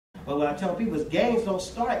But what I tell people is gangs don't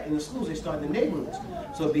start in the schools, they start in the neighborhoods.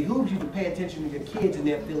 So it behooves you to pay attention to your kids and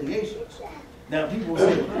their affiliations. Now people will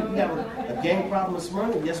say, well, we have a gang problem in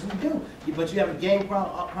Smyrna. Yes, we do. But you have a gang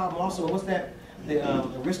problem also. What's that? The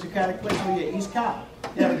aristocratic place over here, East Cobb.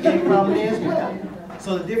 You have a gang problem there as well.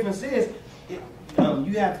 So the difference is, you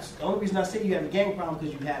have, the only reason I say you have a gang problem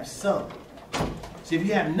because you have some. So if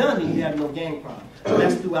you have none, then you have no gang problem. And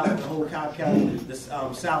that's throughout the whole Cobb County, the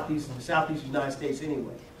southeast United States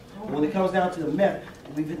anyway. But when it comes down to the meth,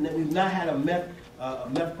 we've not had a meth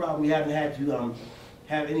problem. We haven't had to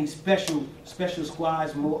have any special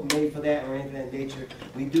squads made for that or anything of that nature.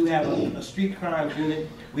 We do have a street crime unit.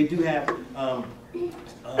 We do have a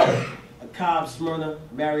Cobb, Smyrna,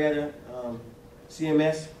 Marietta,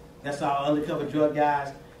 CMS. That's our undercover drug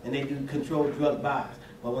guys, and they do controlled drug buys.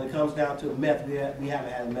 But when it comes down to meth, we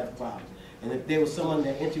haven't had a meth problem. And if there was someone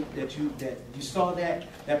that you saw that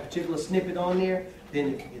particular snippet on there,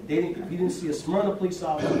 then if you didn't see a Smyrna police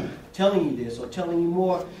officer telling you this or telling you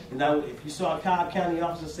more, if you saw a Cobb County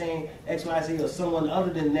officer saying X, Y, Z, or someone other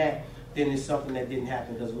than that, then it's something that didn't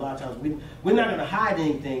happen. Because a lot of times we're not going to hide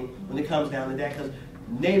anything when it comes down to that, because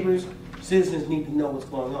neighbors, citizens need to know what's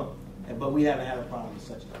going on. But we haven't had a problem with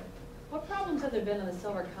such thing. What problems have there been on the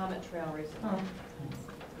Silver Comet Trail recently?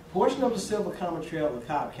 Portion of the Silver Comet Trail in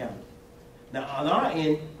Cobb County. Now on our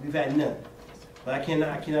end, we've had none. But I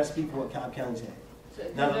cannot speak for what Cobb County's had. So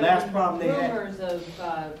now the last problem they had. Rumors of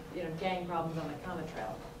gang problems on the Comet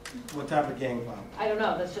Trail. What type of gang problem? I don't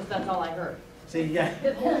know. That's all I heard. See, you got.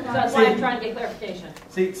 So that's why I'm trying to get clarification.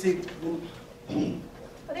 See.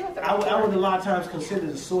 I would a lot of times consider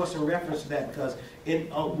the source and reference to that, because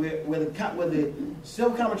where the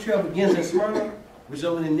Silver Comet Trail begins in Smyrna, which is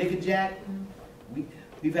over in Nickajack,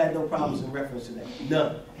 we've had no problems in reference to that.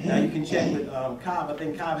 None. Now you can check with Cobb. I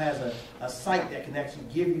think Cobb has a site that can actually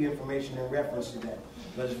give you information in reference to that.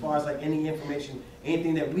 But as far as like any information,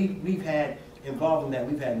 anything that we've had involved in that,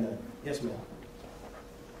 we've had none. Yes, ma'am.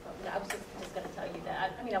 I was just going to tell you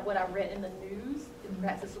that. I mean, what I read in the news,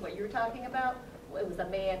 perhaps this is what you were talking about. It was a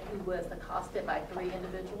man who was accosted by 3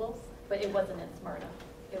 individuals, but it wasn't in Smyrna.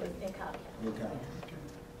 It was in Cobb County. Okay.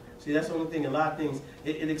 See, that's the only thing. A lot of things,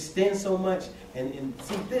 it extends so much. And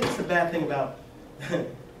see, this is the bad thing about,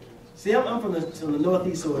 see, I'm from the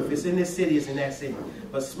Northeast, so if it's in this city, it's in that city.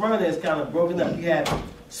 But Smyrna is kind of broken up. You have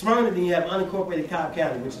Smyrna, then you have unincorporated Cobb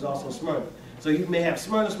County, which is also Smyrna. So you may have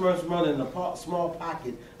Smyrna in a small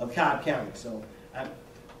pocket of Cobb County. So I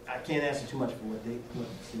can't answer too much for what the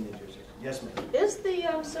teenagers are. Yes, ma'am. Is the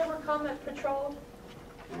Silver Comet patrolled?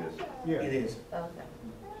 Yeah. It is. Okay.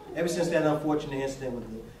 Ever since that unfortunate incident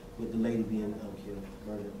with the lady being killed,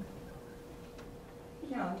 murdered.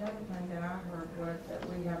 Yeah, another thing that I heard was that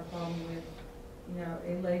we have a problem with,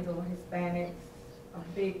 illegal Hispanics, a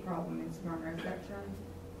big problem in Smyrna. Is that true?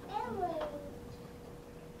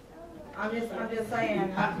 I'm just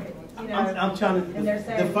saying, I'm trying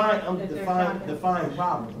to define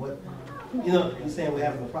problem. What, you're saying we're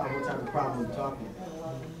having a problem. What type of problem are we talking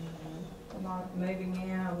about? A lot of moving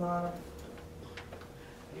in, a lot of.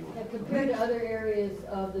 And compared to other areas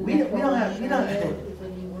of the we don't have. is it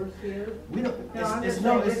any worse here? We don't. No, I'm just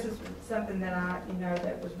saying this is something that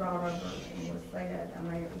that was brought over and was said. I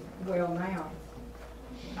mean, well now.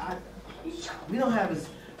 We don't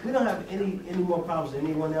have any more problems than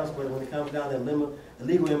anyone else. But when it comes down to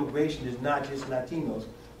illegal immigration, it's not just Latinos.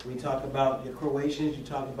 We talk about your Croatians. You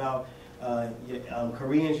talk about your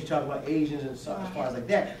Koreans, you talk about Asians and so, as far as like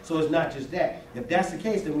that. So it's not just that. If that's the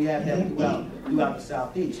case, then we have that throughout the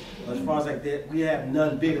Southeast. But as far as like that, we have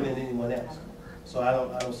none bigger than anyone else. So I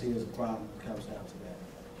don't see it as a problem when it comes down to that.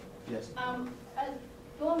 Yes.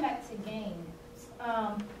 Going back to gangs,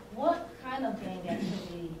 what kind of gang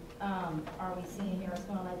activity are we seeing here?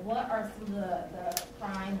 Like, what are some of the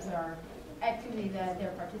crimes or activity that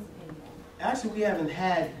they're participating in? Actually, we haven't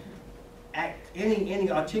had any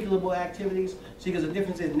articulable activities. See, because the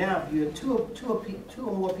difference is now, if you have two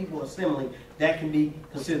or more people assembling, that can be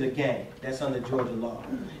considered a gang. That's under Georgia law.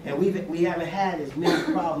 And we haven't had as many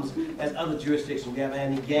problems as other jurisdictions. We haven't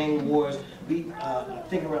had any gang wars. I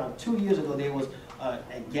think around 2 years ago there was a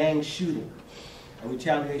gang shooting, a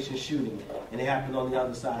retaliation shooting, and it happened on the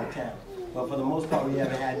other side of town. But for the most part, we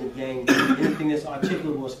haven't had anything that's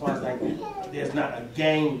articulable as far as like there's not a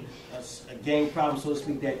gang problem, so to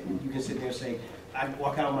speak, that you can sit there and say, I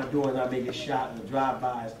walk out my door and I may get shot in the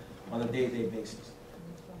drive-bys on a day-to-day basis.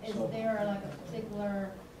 Is there like a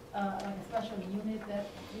particular, like a special unit that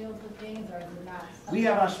deals with gangs, or is it not? We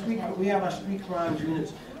have our street crime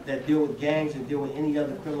units that deal with gangs and deal with any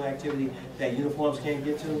other criminal activity that uniforms can't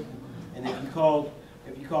get to. And if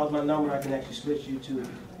you called my number, I can actually switch you to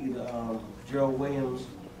either Gerald Williams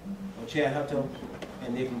or Chad Hutto,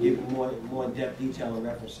 and they can give more in-depth detail in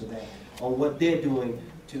reference to that, on what they're doing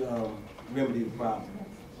to remedy the problem.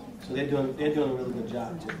 So they're doing a really good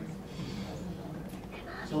job too.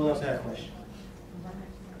 Someone else has a question?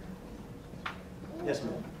 Yes,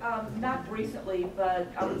 ma'am. Not recently, but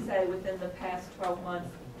I would say within the past 12 months,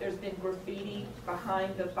 there's been graffiti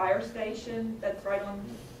behind the fire station that's right on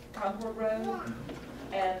Concord Road.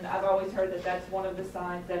 And I've always heard that that's one of the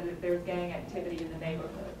signs that there's gang activity in the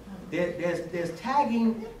neighborhood. There's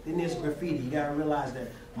tagging, then there's graffiti. You gotta realize that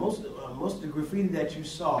most of the graffiti that you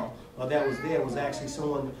saw or that was there was actually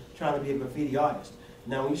someone trying to be a graffiti artist.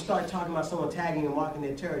 Now, when you start talking about someone tagging and marking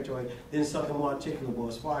their territory, then it's something more articulable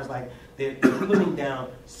as far as like they're putting down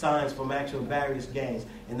signs from actual various gangs.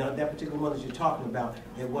 And that particular one that you're talking about,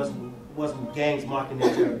 it wasn't gangs marking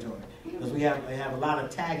their territory. Because we have a lot of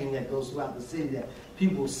tagging that goes throughout the city that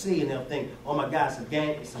people see and they'll think, oh my God, it's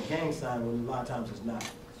a gang sign, when a lot of times it's not.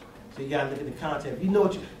 So you got to look at the content. If you know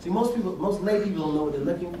what you see, most lay people don't know what they're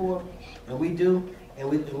looking for, and we do, and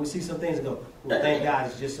we see some things and go, well, thank God,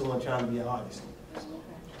 it's just someone trying to be an artist.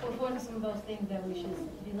 Well, what are some of those things that we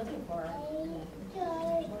should be looking for?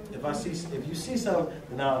 If you see something,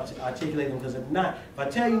 then I'll articulate them. Because if not, if I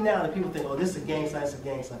tell you now, that people think, oh, this is a gang sign, it's a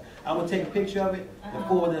gang sign. I will take a picture of it and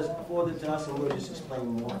forward it to us, and we'll just explain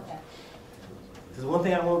more. Because one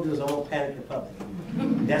thing I won't do is I won't panic the public.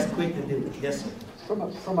 That's quick to do. Yes, sir.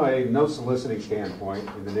 From a no soliciting standpoint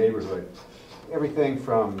in the neighborhood, everything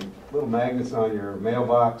from little magnets on your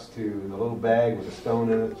mailbox to the little bag with a stone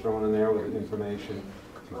in it thrown in there with information,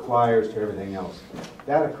 to flyers to everything else.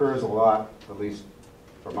 That occurs a lot, at least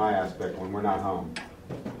from my aspect, when we're not home.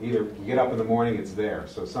 Either you get up in the morning, it's there.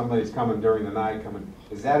 So somebody's coming during the night,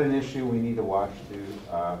 is that an issue we need to watch too?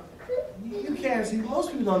 You can't see.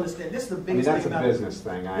 Most people don't understand. This is the biggest thing about business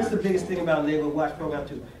thing. This is the biggest thing about the Neighborhood Watch program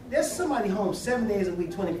too. There's somebody home 7 days a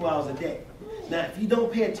week, 24 hours a day. Now, if you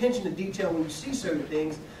don't pay attention to detail when you see certain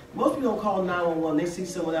things, most people don't call 911. They see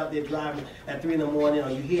someone out there driving at 3 in the morning, or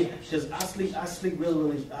you hear. Because I sleep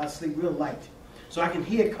real light, so I can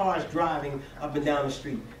hear cars driving up and down the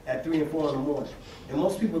street at 3 and 4 in the morning. And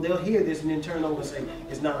most people, they'll hear this and then turn over and say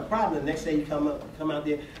it's not a problem. The next day you come out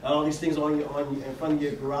there, all these things in front of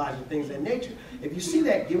your garage and things of that nature. If you see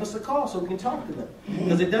that, give us a call so we can talk to them.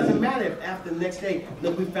 Because it doesn't matter if after the next day,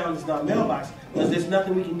 look, we found this in our mailbox, because there's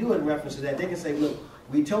nothing we can do in reference to that. They can say, look,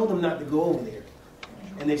 we told them not to go over there,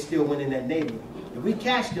 and they still went in that neighborhood. If we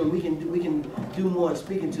catch them, we can do more in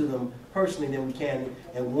speaking to them personally than we can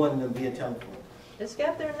and warning them via telephone. It's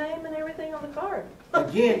got their name and everything on the card.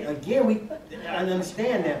 Again, I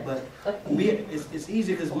understand that, but it's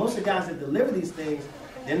easier because most of the guys that deliver these things,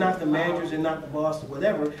 they're not the managers, they're not the boss, or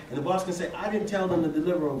whatever, and the boss can say, I didn't tell them to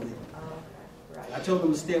deliver over there. Right. I told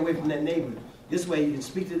them to stay away from that neighborhood. This way you can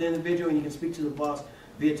speak to the individual and you can speak to the boss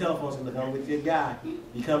via telephone. So look, I'm with your guy.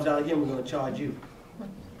 He comes out again, we're going to charge you.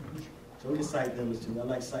 So we can cite them too. I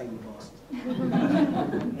like citing bosses.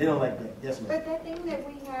 They don't like that. Yes, ma'am. But that thing that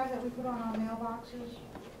we have that we put on our mailboxes,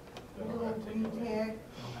 the little green tag,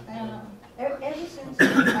 ever since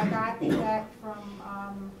I got that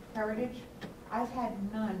from Heritage, I've had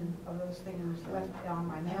none of those things left on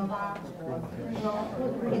my mailbox.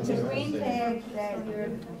 It's a green tag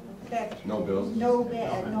that no bills, no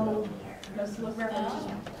bad, no references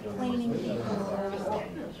to cleaning people,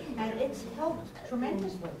 and it's helped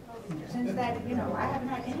tremendously. Since that, I haven't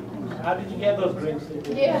had anything. How did you get those green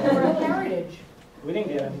stickers? Yeah, from Heritage. We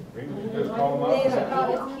didn't get any.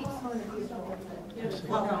 just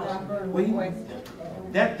call them out. Well,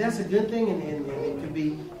 that's a good thing, and it could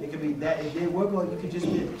be that if they work on, you could just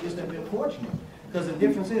have been fortunate. Because the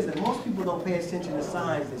difference is that most people don't pay attention to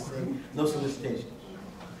signs that say no solicitation.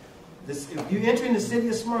 If you're entering the city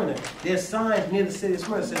of Smyrna, there's signs near the city of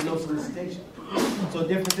Smyrna that say no solicitation. So the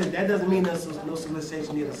difference is that doesn't mean there's no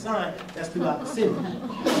solicitation near the sign. That's throughout the city.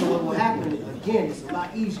 So what will happen again? It's a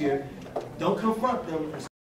lot easier. Don't confront them.